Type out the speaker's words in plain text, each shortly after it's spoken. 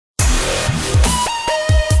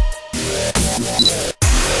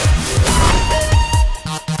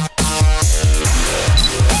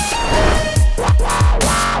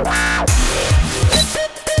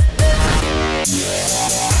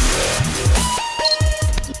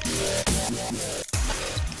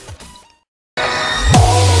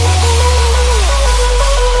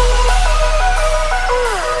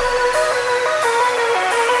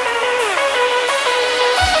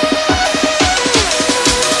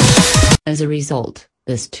As a result,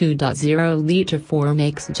 this 2.0-liter 4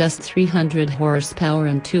 makes just 300 horsepower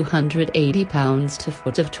and 280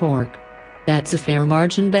 pounds-to-foot of torque. That's a fair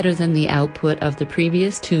margin better than the output of the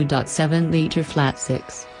previous 2.7-liter flat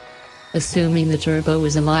 6. Assuming the turbo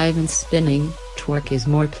is alive and spinning, torque is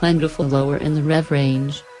more plentiful lower in the rev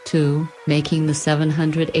range, too, making the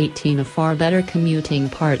 718 a far better commuting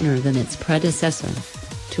partner than its predecessor.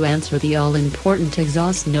 To answer the all-important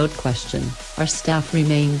exhaust note question, our staff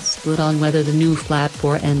remains split on whether the new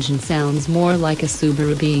flat-bore engine sounds more like a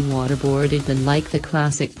Subaru being waterboarded than like the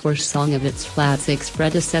classic Porsche song of its flat-six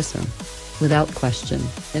predecessor. Without question,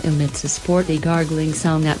 it emits a sporty gargling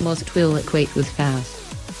sound that most will equate with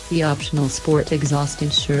fast. The optional sport exhaust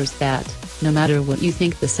ensures that, no matter what you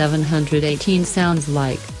think the 718 sounds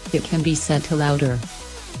like, it can be set to louder.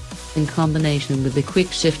 In combination with the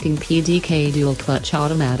quick-shifting PDK dual-clutch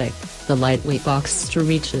automatic, the lightweight Boxster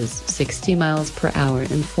reaches 60 miles per hour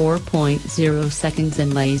in 4.0 seconds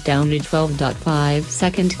and lays down a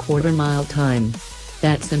 12.5-second quarter-mile time.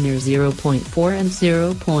 That's a mere 0.4 and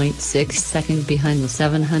 0.6 seconds behind the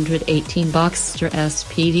 718 Boxster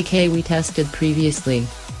PDK we tested previously,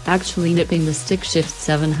 actually nipping the stick-shift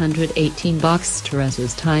 718 Boxster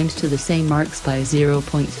S's times to the same marks by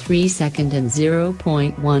 0.3 second and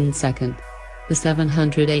 0.1 second. The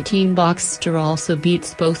 718 Boxster also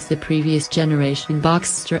beats both the previous generation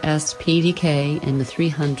Boxster PDK and the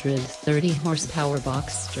 330 horsepower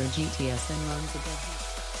Boxster GTS and runs above.